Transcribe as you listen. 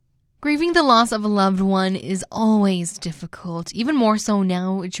Grieving the loss of a loved one is always difficult, even more so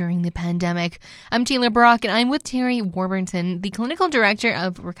now during the pandemic. I'm Taylor Brock, and I'm with Terry Warburton, the Clinical Director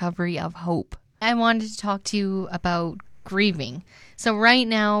of Recovery of Hope. I wanted to talk to you about grieving. So right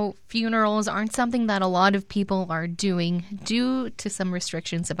now, funerals aren't something that a lot of people are doing due to some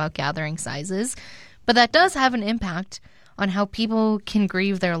restrictions about gathering sizes, but that does have an impact on how people can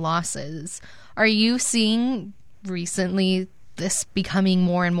grieve their losses. Are you seeing recently this becoming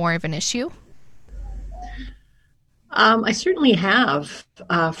more and more of an issue? I certainly have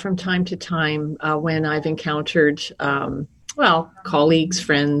from time to time when I've encountered, colleagues,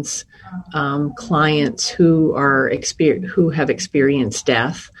 friends, clients who have experienced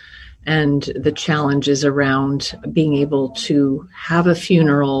death, and the challenges around being able to have a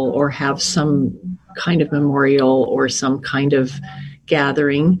funeral or have some kind of memorial or some kind of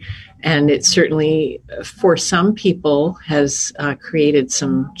gathering. And it certainly, for some people, has created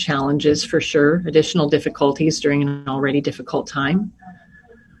some challenges for sure, additional difficulties during an already difficult time.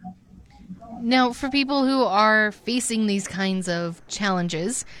 Now, for people who are facing these kinds of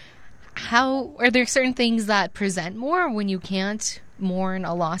challenges, how are there certain things that present more when you can't mourn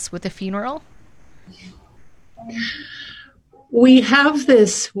a loss with a funeral? We have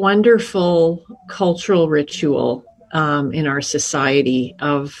this wonderful cultural ritual in our society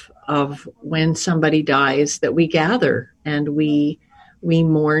of when somebody dies, that we gather and we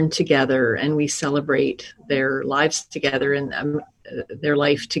mourn together and we celebrate their lives together and their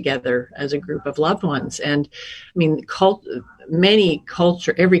life together as a group of loved ones. And I mean,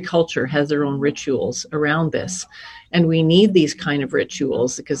 every culture has their own rituals around this. And we need these kind of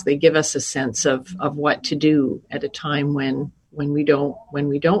rituals because they give us a sense of what to do at a time when we don't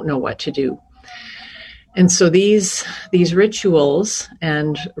know what to do. And so these rituals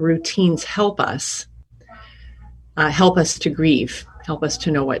and routines help us to grieve, help us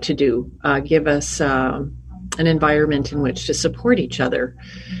to know what to do, give us an environment in which to support each other.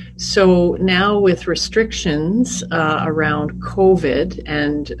 So now with restrictions around COVID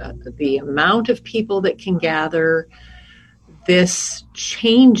and the amount of people that can gather, this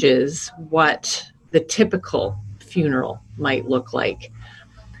changes what the typical funeral might look like.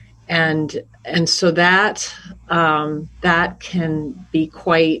 And so that can be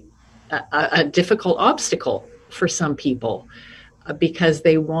quite a difficult obstacle for some people because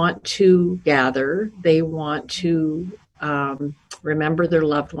they want to gather, they want to remember their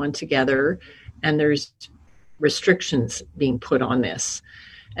loved one together, and there's restrictions being put on this.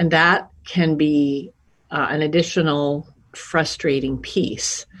 And that can be an additional frustrating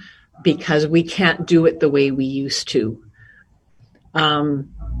piece because we can't do it the way we used to.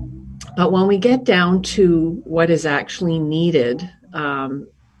 But when we get down to what is actually needed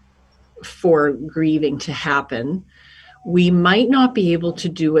for grieving to happen, we might not be able to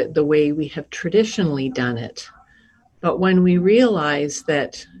do it the way we have traditionally done it. But when we realize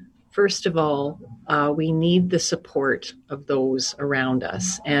that, first of all, we need the support of those around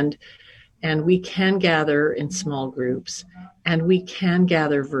us, and we can gather in small groups, and we can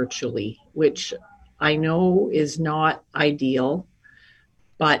gather virtually, which I know is not ideal,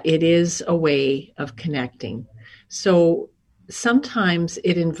 but it is a way of connecting. So sometimes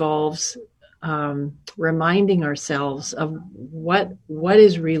it involves reminding ourselves of what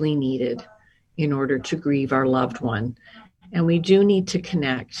is really needed in order to grieve our loved one. And we do need to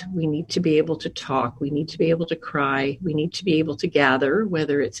connect. We need to be able to talk. We need to be able to cry. We need to be able to gather,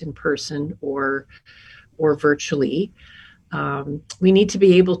 whether it's in person or virtually. We need to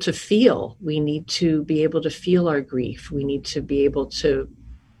be able to feel. We need to be able to feel our grief. We need to be able to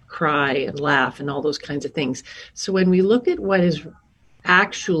cry and laugh and all those kinds of things. So when we look at what is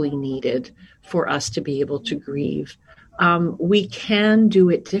actually needed for us to be able to grieve, we can do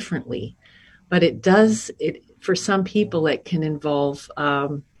it differently. But for some people, it can involve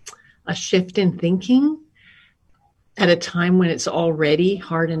a shift in thinking at a time when it's already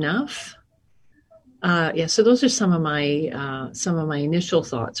hard enough. So those are some of my initial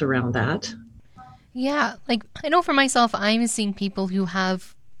thoughts around that. Yeah, like I know for myself, I'm seeing people who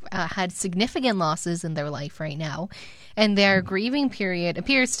have had significant losses in their life right now, and their grieving period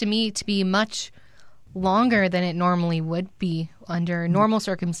appears to me to be much longer than it normally would be under normal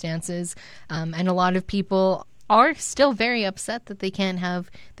circumstances. And a lot of people are still very upset that they can't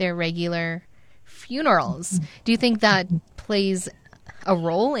have their regular funerals. Do you think that plays a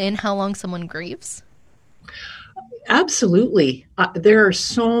role in how long someone grieves? Absolutely. There are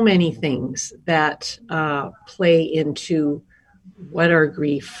so many things that play into what our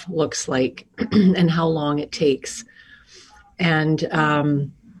grief looks like and how long it takes. And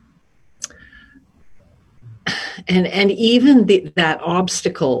And even that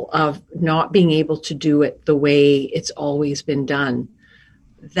obstacle of not being able to do it the way it's always been done,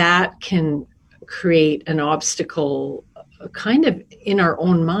 that can create an obstacle kind of in our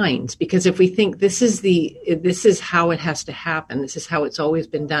own minds, because if we think this is how it has to happen, this is how it's always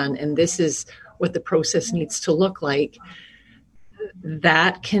been done, and this is what the process needs to look like,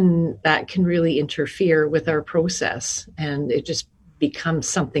 that can really interfere with our process, and it just becomes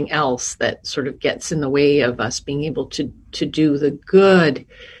something else that sort of gets in the way of us being able to do the good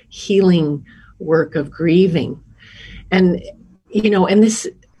healing work of grieving. And and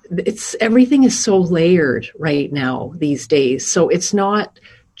everything is so layered right now these days. So it's not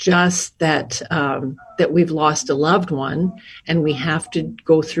just that we've lost a loved one and we have to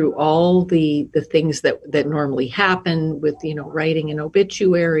go through all the things that normally happen with, writing an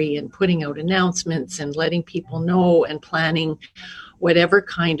obituary and putting out announcements and letting people know and planning whatever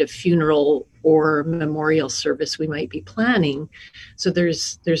kind of funeral or memorial service we might be planning. So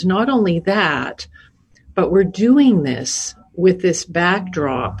there's not only that, but we're doing this with this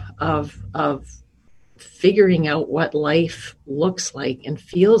backdrop of figuring out what life looks like and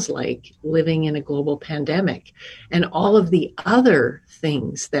feels like living in a global pandemic and all of the other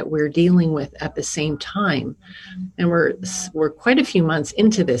things that we're dealing with at the same time. And we're quite a few months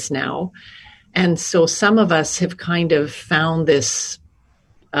into this now. And so some of us have kind of found this,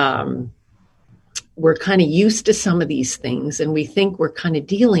 we're kind of used to some of these things and we think we're kind of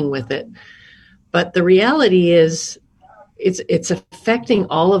dealing with it. But the reality is it's affecting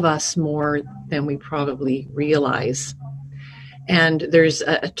all of us more than we probably realize. And there's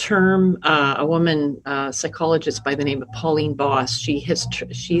a term, a woman psychologist by the name of Pauline Boss, she's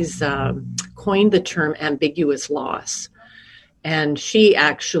coined the term ambiguous loss. And she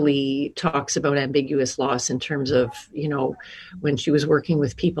actually talks about ambiguous loss in terms of, when she was working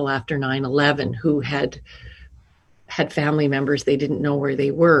with people after 9/11 who had family members, they didn't know where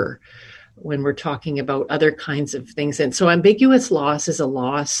they were, when we're talking about other kinds of things. And so ambiguous loss is a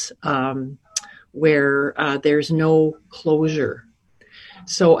loss where there's no closure.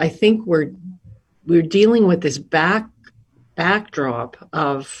 So I think we're dealing with this backdrop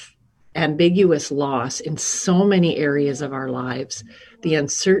of ambiguous loss in so many areas of our lives, the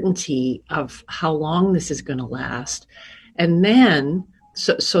uncertainty of how long this is going to last. And then,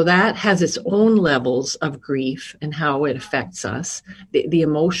 so that has its own levels of grief and how it affects us, the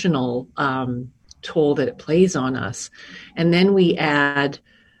emotional toll that it plays on us. And then we add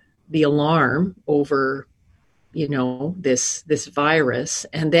the alarm over, this virus.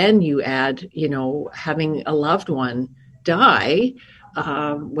 And then you add, having a loved one die,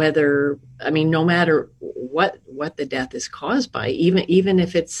 no matter what the death is caused by, even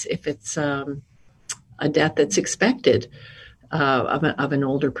if it's a death that's expected of an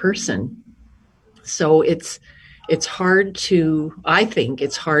older person. So I think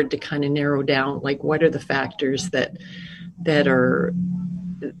it's hard to kind of narrow down, like, what are the factors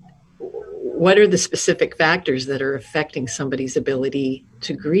what are the specific factors that are affecting somebody's ability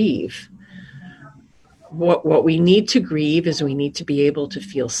to grieve? What we need to grieve is we need to be able to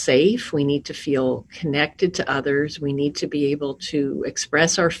feel safe. We need to feel connected to others. We need to be able to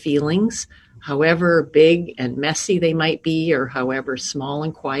express our feelings, however big and messy they might be, or however small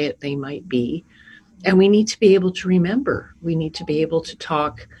and quiet they might be. And we need to be able to remember. We need to be able to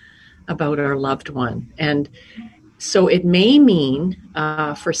talk about our loved one. And so it may mean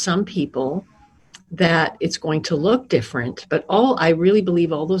for some people that it's going to look different, but I really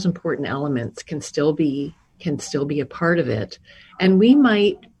believe all those important elements can still be a part of it. And we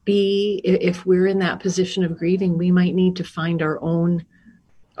might be, if we're in that position of grieving, we might need to find our own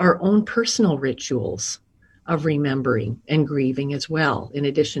personal rituals of remembering and grieving as well, in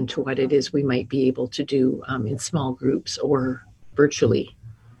addition to what it is we might be able to do in small groups or virtually.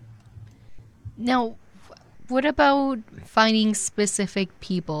 Now, what about finding specific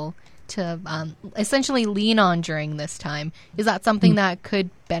people to essentially lean on during this time? Is that something that could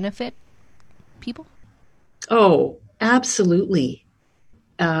benefit people? Oh, absolutely.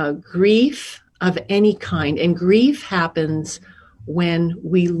 Grief of any kind, and grief happens when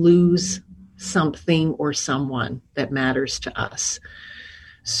we lose something or someone that matters to us.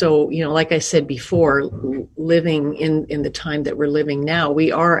 So, like I said before, living in the time that we're living now, we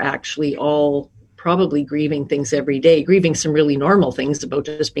are actually all probably grieving things every day, grieving some really normal things about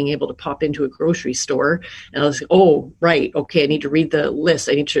just being able to pop into a grocery store and I was like, oh, right, okay, I need to read the list.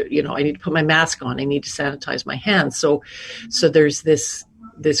 I need to put my mask on. I need to sanitize my hands. So there's this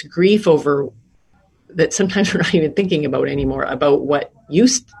grief over that sometimes we're not even thinking about anymore, about what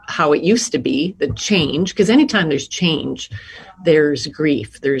how it used to be, the change, because anytime there's change, there's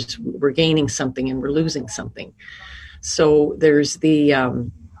grief. We're gaining something and we're losing something. So there's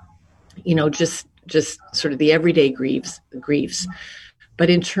the, just sort of the everyday griefs. But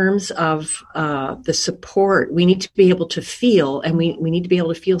in terms of the support, we need to be able to feel, and we need to be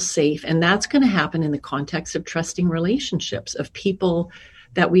able to feel safe. And that's going to happen in the context of trusting relationships, of people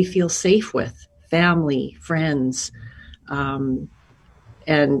that we feel safe with, family, friends, and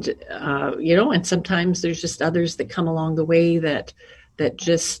sometimes there's just others that come along the way that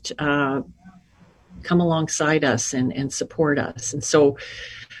just come alongside us and support us. And so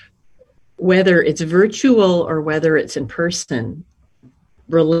whether it's virtual or whether it's in person,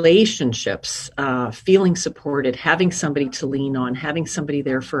 relationships, feeling supported, having somebody to lean on, having somebody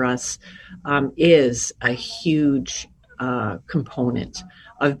there for us is a huge component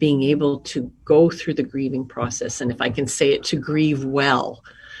of being able to go through the grieving process. And if I can say it, to grieve well,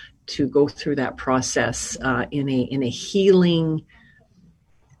 to go through that process in a healing,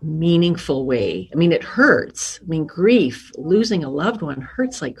 meaningful way. I mean, it hurts. I mean, grief, losing a loved one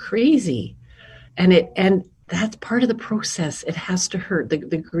hurts like crazy. And that's part of the process. It has to hurt. The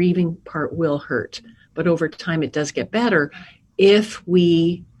grieving part will hurt, but over time it does get better if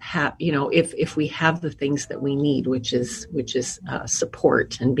we have, if we have the things that we need, which is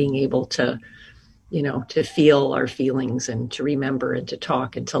support and being able to, to feel our feelings and to remember and to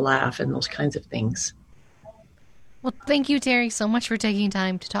talk and to laugh and those kinds of things. Well, thank you, Terry, so much for taking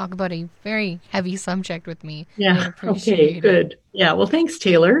time to talk about a very heavy subject with me. Yeah. Okay, good. Yeah. Well, thanks,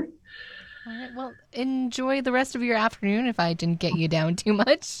 Taylor. All right. Well, enjoy the rest of your afternoon if I didn't get you down too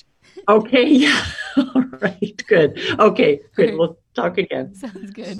much. Okay. Yeah. All right. Good. Okay. Good. We'll talk again. Sounds good.